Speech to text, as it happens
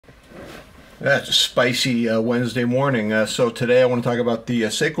That's a spicy Wednesday morning. So today I want to talk about the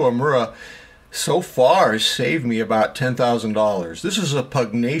Seiko Uemura. So far has saved me about $10,000. This is a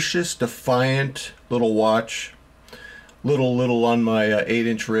pugnacious, defiant little watch. Little on my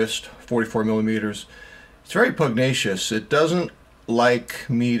 8-inch wrist, 44 millimeters. It's very pugnacious. It doesn't like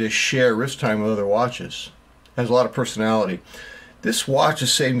me to share wrist time with other watches. It has a lot of personality. This watch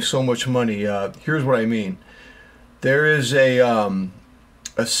has saved me so much money. Here's what I mean. There is a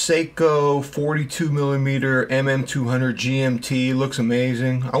Seiko 42 millimeter MM200 GMT. Looks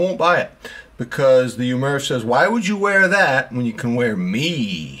amazing. I won't buy it because the Uemura says, why would you wear that when you can wear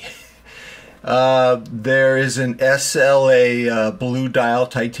me? There is an SLA blue dial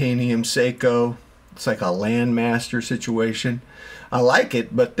titanium Seiko. It's like a Landmaster situation. I like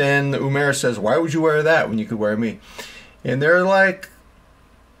it, but then the Uemura says, why would you wear that when you could wear me? And they're like,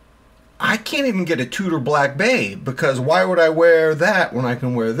 I can't even get a Tudor Black Bay because why would I wear that when I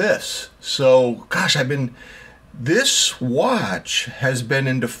can wear this? So, gosh, this watch has been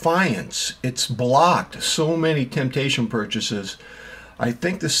in defiance. It's blocked so many temptation purchases. I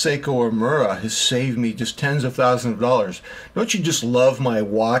think the Seiko Uemura has saved me just tens of thousands of dollars. Don't you just love my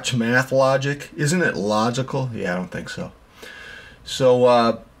watch math logic? Isn't it logical? Yeah, I don't think so. So,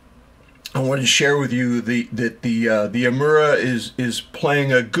 I wanted to share with you that the Uemura is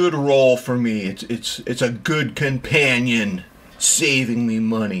playing a good role for me. It's a good companion, saving me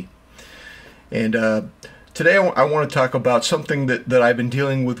money. And today I want to talk about something that I've been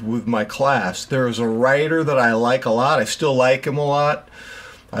dealing with my class. There is a writer that I like a lot. I still like him a lot.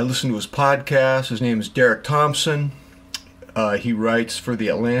 I listen to his podcast. His name is Thompson. He writes for The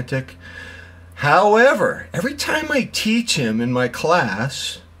Atlantic. However, every time I teach him in my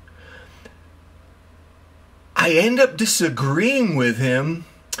class, I end up disagreeing with him,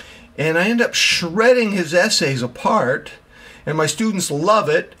 and I end up shredding his essays apart, and my students love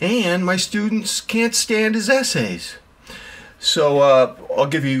it, and my students can't stand his essays. So I'll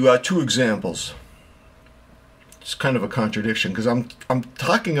give you two examples. It's kind of a contradiction because I'm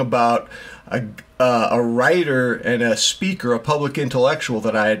talking about a writer and a speaker, a public intellectual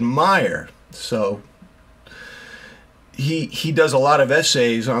that I admire. So he does a lot of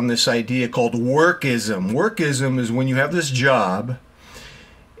essays on this idea called workism. Workism is when you have this job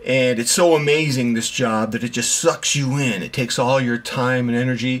and it's so amazing, this job, that it just sucks you in. It takes all your time and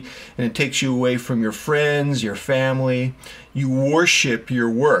energy, and it takes you away from your friends, your family. You worship your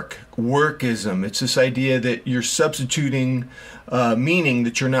work. Workism. It's this idea that you're substituting meaning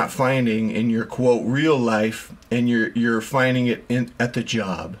that you're not finding in your, quote, real life, and you're finding it at the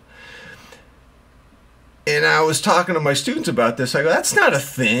job. And I was talking to my students about this. I go, that's not a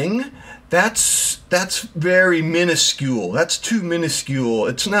thing. That's very minuscule. That's too minuscule.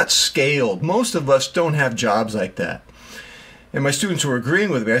 It's not scaled. Most of us don't have jobs like that. And my students were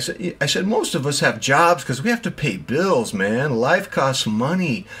agreeing with me. I said, most of us have jobs because we have to pay bills, man. Life costs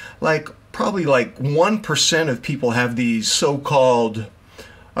money. Probably 1% of people have these so-called,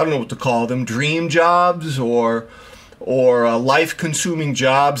 I don't know what to call them, dream jobs or life-consuming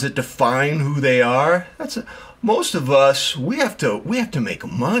jobs that define who they are. Most of us, we have to make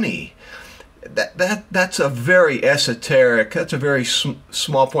money. That's a very esoteric. That's a very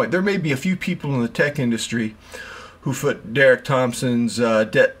small point. There may be a few people in the tech industry who fit Thompson's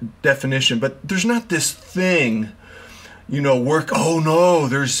definition, but there's not this thing, work. Oh no,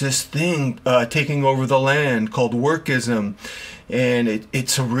 there's this thing taking over the land called workism, and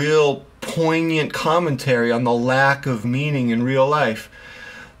it's a real poignant commentary on the lack of meaning in real life.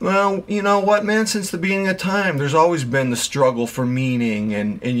 Well, you know what, man? Since the beginning of time, there's always been the struggle for meaning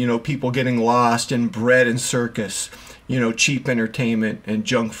and people getting lost in bread and circus, cheap entertainment and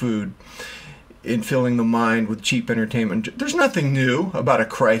junk food, in filling the mind with cheap entertainment. There's nothing new about a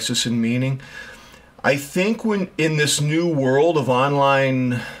crisis in meaning. I think when in this new world of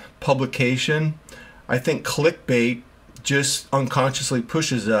online publication, I think clickbait just unconsciously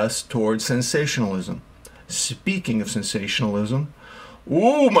pushes us towards sensationalism. Speaking of sensationalism,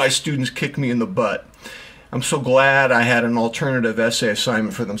 ooh, my students kicked me in the butt. I'm so glad I had an alternative essay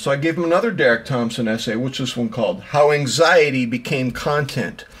assignment for them. So I gave them another Derek Thompson essay. What's this one called? How Anxiety Became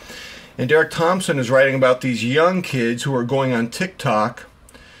Content. And Derek Thompson is writing about these young kids who are going on TikTok,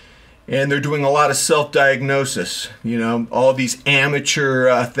 and they're doing a lot of self-diagnosis. All these amateur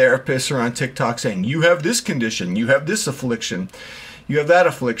therapists are on TikTok saying, you have this condition, you have this affliction, you have that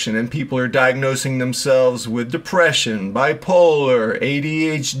affliction, and people are diagnosing themselves with depression, bipolar,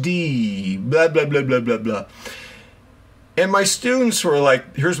 ADHD, blah, blah, blah, blah, blah, blah. And my students were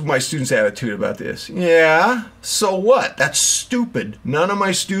like, here's my students' attitude about this. Yeah, so what? That's stupid. None of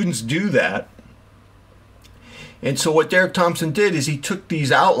my students do that. And so what Derek Thompson did is he took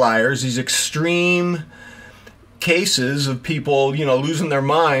these outliers, these extreme cases of people, losing their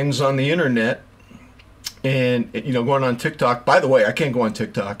minds on the internet and, going on TikTok. By the way, I can't go on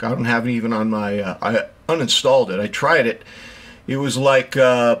TikTok. I don't have it even on my, I uninstalled it. I tried it. It was like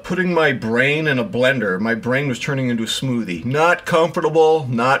putting my brain in a blender. My brain was turning into a smoothie. Not comfortable,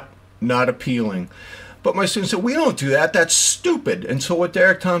 not appealing. But my students said, we don't do that. That's stupid. And so what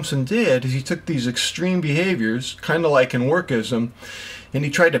Derek Thompson did is he took these extreme behaviors, kind of like in workism, and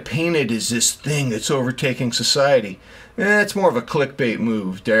he tried to paint it as this thing that's overtaking society. It's more of a clickbait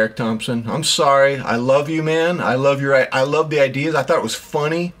move, Derek Thompson. I'm sorry. I love you, man. I love the ideas. I thought it was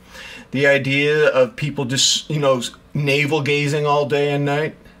funny. The idea of people just, navel gazing all day and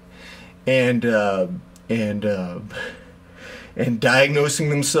night and diagnosing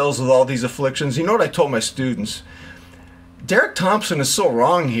themselves with all these afflictions. You know what I told my students? Derek Thompson is so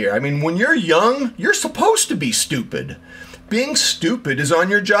wrong here. I mean, when you're young, you're supposed to be stupid. Being stupid is on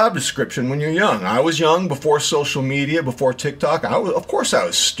your job description when you're young. I was young before social media, before TikTok. Of course I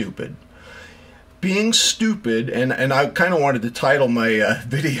was stupid. Being stupid, and I kind of wanted to title my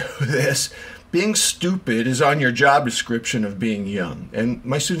video this, being stupid is on your job description of being young. And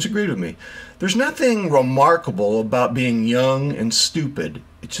my students agreed with me. There's nothing remarkable about being young and stupid.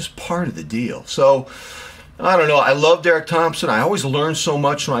 It's just part of the deal. So, I don't know. I love Derek Thompson. I always learn so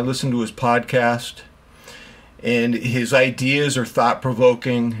much when I listen to his podcast. And his ideas are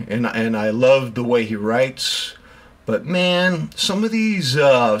thought-provoking. And I love the way he writes. But man, some of these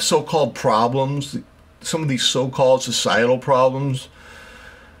so-called problems, some of these so-called societal problems,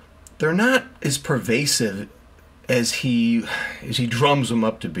 they're not as pervasive as he drums them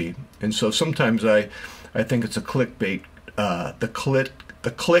up to be. And so sometimes I think it's a clickbait, the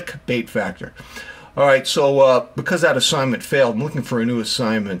clickbait factor. All right, so because that assignment failed, I'm looking for a new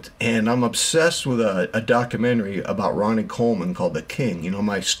assignment, and I'm obsessed with a documentary about Ronnie Coleman called The King.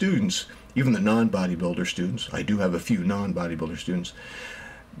 My students, even the non-bodybuilder students, I do have a few non-bodybuilder students,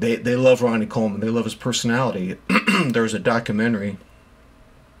 they love Ronnie Coleman. They love his personality. There's a documentary,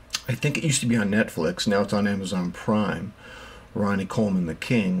 I think it used to be on Netflix, now it's on Amazon Prime, Ronnie Coleman, The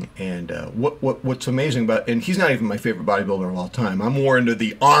King. And what's amazing about, and he's not even my favorite bodybuilder of all time. I'm more into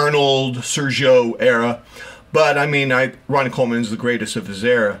the Arnold, Sergio era. But I mean, Ronnie Coleman is the greatest of his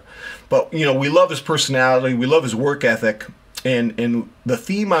era. But we love his personality, we love his work ethic. And the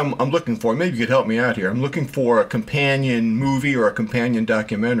theme I'm looking for, maybe you could help me out here. I'm looking for a companion movie or a companion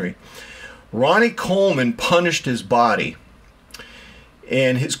documentary. Ronnie Coleman punished his body,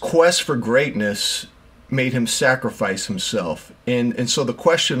 and his quest for greatness made him sacrifice himself. And so the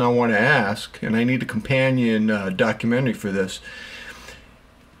question I want to ask, and I need a companion documentary for this,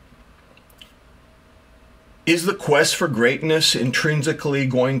 is the quest for greatness intrinsically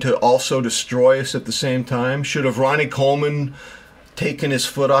going to also destroy us at the same time? Should have Ronnie Coleman taken his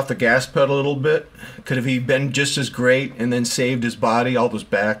foot off the gas pedal a little bit? Could have he been just as great and then saved his body, all those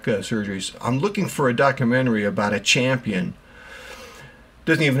back surgeries? I'm looking for a documentary about a champion.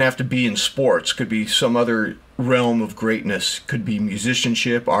 Doesn't even have to be in sports. Could be some other realm of greatness. Could be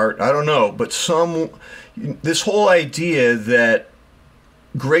musicianship, art, I don't know. But this whole idea that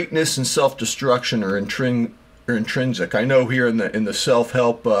greatness and self-destruction are intrinsic. I know here in the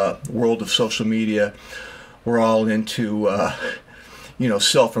self-help world of social media, we're all into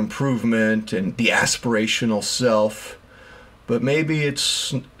self-improvement and the aspirational self. But maybe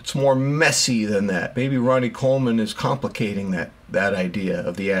it's more messy than that. Maybe Ronnie Coleman is complicating that idea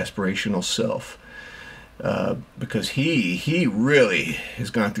of the aspirational self. Because he really has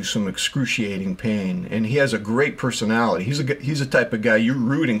gone through some excruciating pain, and he has a great personality. He's the type of guy you're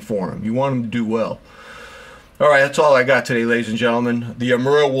rooting for him. You want him to do well. All right, that's all I got today, ladies and gentlemen. The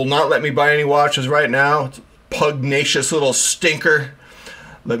Uemura will not let me buy any watches right now. It's a pugnacious little stinker.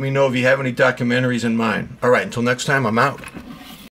 Let me know if you have any documentaries in mind. All right, until next time, I'm out.